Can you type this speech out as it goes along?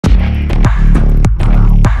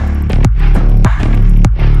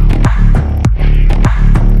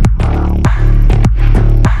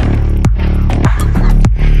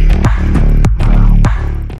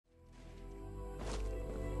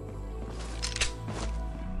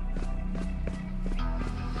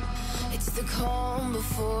the calm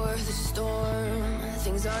before the storm.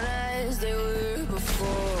 Things aren't as they were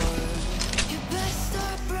before. You best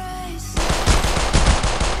start bracing.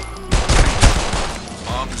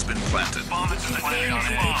 Bomb has been planted. Bomb has been planted on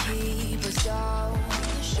bomb. Keep us out.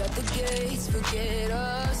 Shut the gates, forget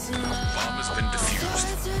us now. Bomb has been defused.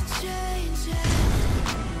 Tides are changing.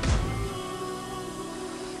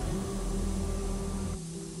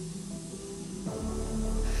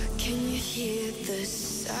 Can you hear the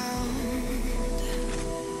sound?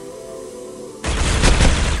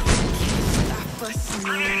 Can't stop us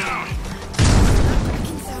now. I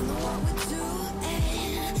can tell me what we're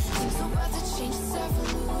doing. Things are about to change, it's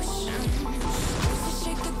evolution. Once you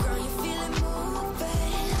shake the ground, you feel it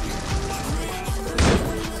moving. The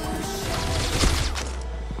revolution.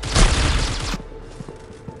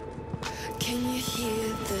 Can you hear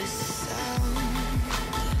the sound?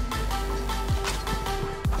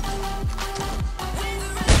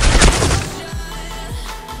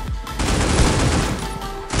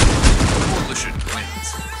 Coalition wins.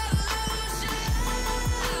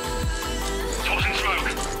 Tossing smoke.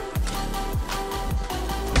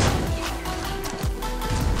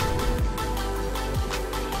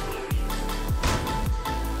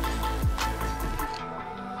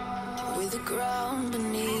 With the ground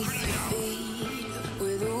beneath your feet,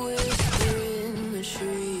 with a whisper in the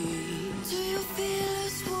trees. Do you feel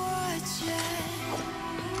us watching?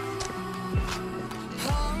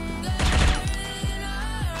 Hunger in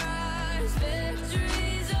our eyes,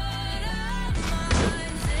 victories on our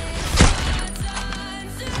minds. It's our time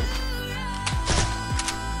to rise.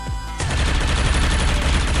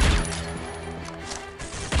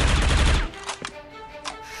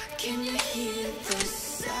 Can you hear the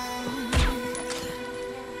sound?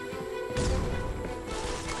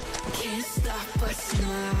 Can't stop us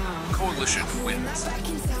now. Coalition wins.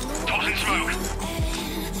 Tossing smoke.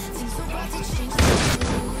 Things are about to change.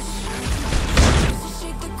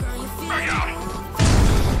 Shake the ground, you feel Bring it. out.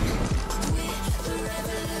 The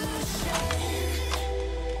revolution.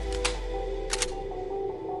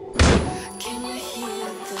 Can you hear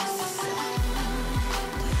the sound?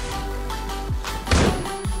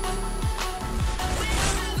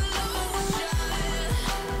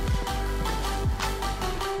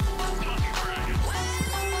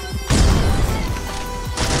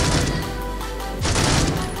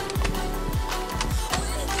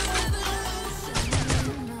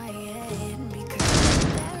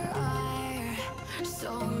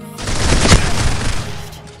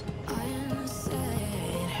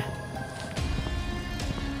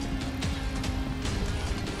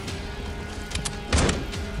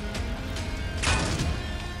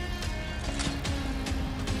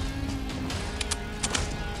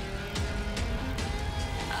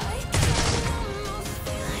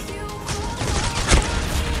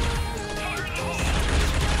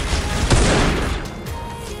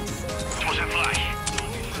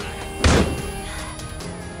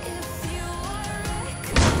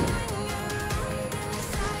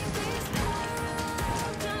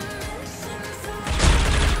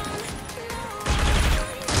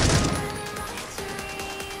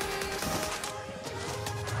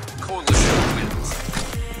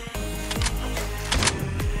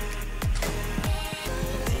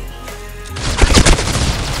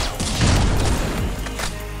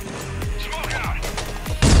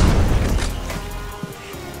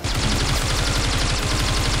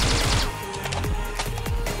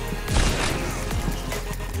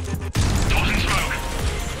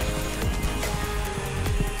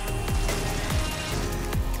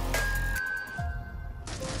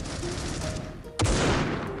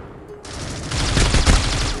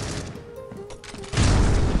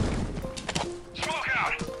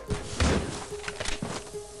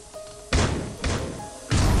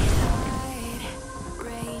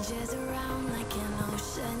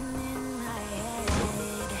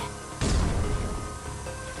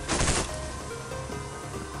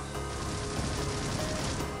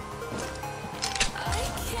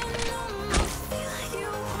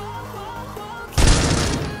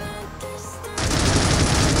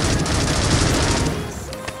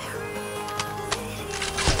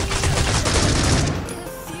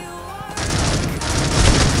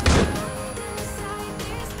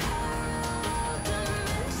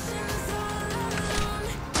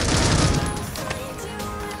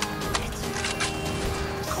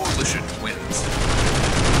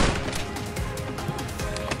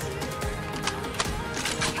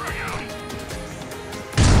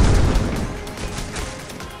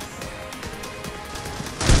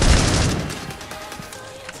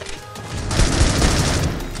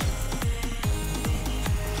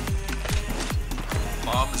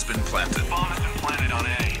 been planted. Bomb has been planted on A.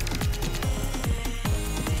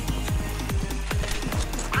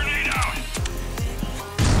 Grenade out!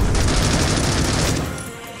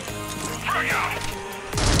 Frag out!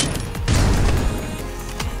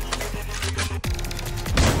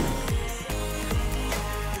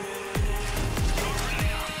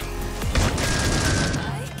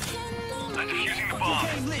 I'm defusing the bomb.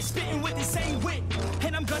 Spitting with the same wit,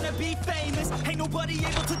 and I'm gonna be famous. Ain't nobody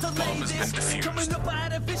able to delay Bomb has this. been defused. Coming up, I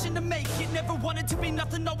had a vision to make it. Never wanted to be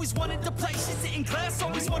nothing, always wanted to play shit. Sit in class,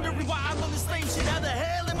 always wondering why I'm on the same shit. How the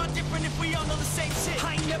hell am I different if we all know the same shit?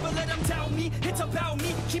 I ain't never let them doubt me, it's about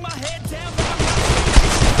me. Keep my head down, but I'm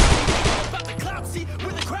not about the clout, see,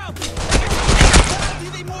 where the crowd be.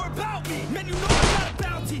 They more about me. Man, you know I got a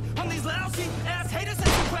bounty on these lousy ass haters that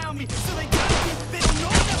surround me. So they got me, they don't know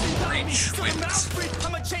nothing about me. So I'm out free,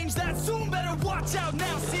 I'ma change that soon. Better watch out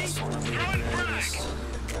now, see? Throwing frag.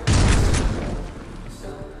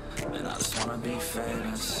 And I just wanna be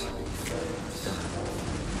famous. I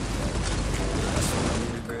just wanna be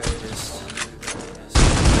the greatest.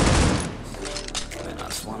 And I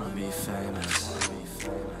just wanna be famous.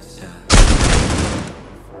 Yeah.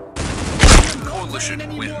 Coalition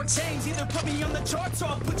Any more wins. change, either put me on the charts or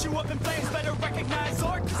I'll put you up in flames. Better recognize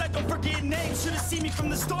art, cause I don't forget names. Should've seen me from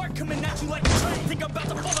the start, coming at you like a train. Think I'm about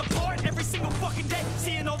to fall apart every single fucking day.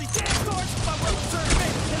 Seeing all these damn stars with my well-observed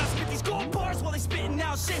face. And I spit these gold bars while they spitting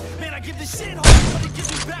out shit. Man, I give this shit hard, but it gives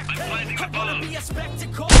me back pain. I wanna be a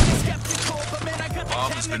spectacle, skeptical, but man, I got the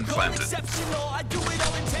Bomb has been technical, planted. exceptional. I do it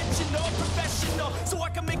all intentional, professional, so I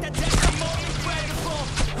can make that decimal incredible.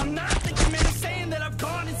 I'm not thinking, man, saying that I've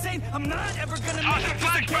gone insane. I'm not ever gonna make it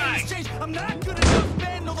cause the game has changed. I'm not good enough,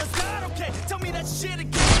 man, no, that's not okay. Tell me that shit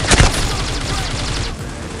again.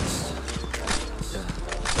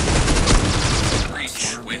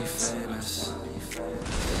 Reach wins. Famous.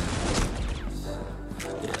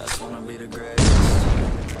 Yeah, I just wanna be the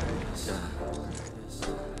greatest. Yeah.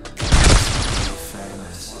 Be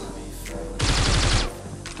famous.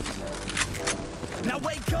 Now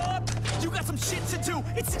wake up, you got some shit to do.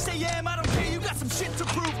 It's 6 a.m., I don't care, you got some shit to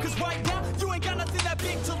prove. Cause right now, you ain't got nothing that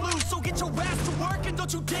big to lose. So get your ass to work and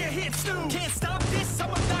don't you dare hit snooze. Can't stop this,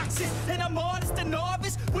 I'm obnoxious. And I'm honest and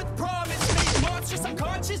novice with promise. Made monstrous, I'm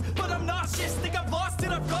conscious, but I'm nauseous. Think I've lost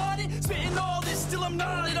it, I've got it. Spitting all this, still I'm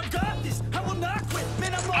not it. I've got this, I will not quit.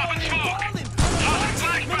 Man, I'm all in, falling. I'm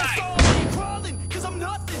a man, I'm falling, crawling. Cause I'm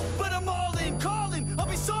nothing, but I'm all in, calling. I'll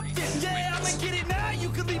be something, yeah, I'ma get it now. You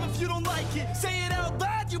can leave if you don't like it. Say it out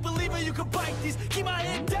loud, you believe it, you can bite this. Keep my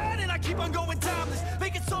head down and I keep on going timeless.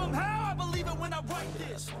 Make it somehow, I believe it when I write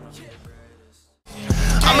this.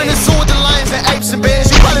 I'm in the zoo with the lions and apes and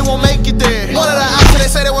bears. You probably won't make it there. One of the options, they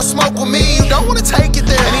say they want smoke with me. You don't wanna take it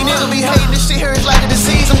there. And these niggas be hating this shit here is like a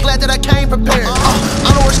disease. I'm glad that I came prepared.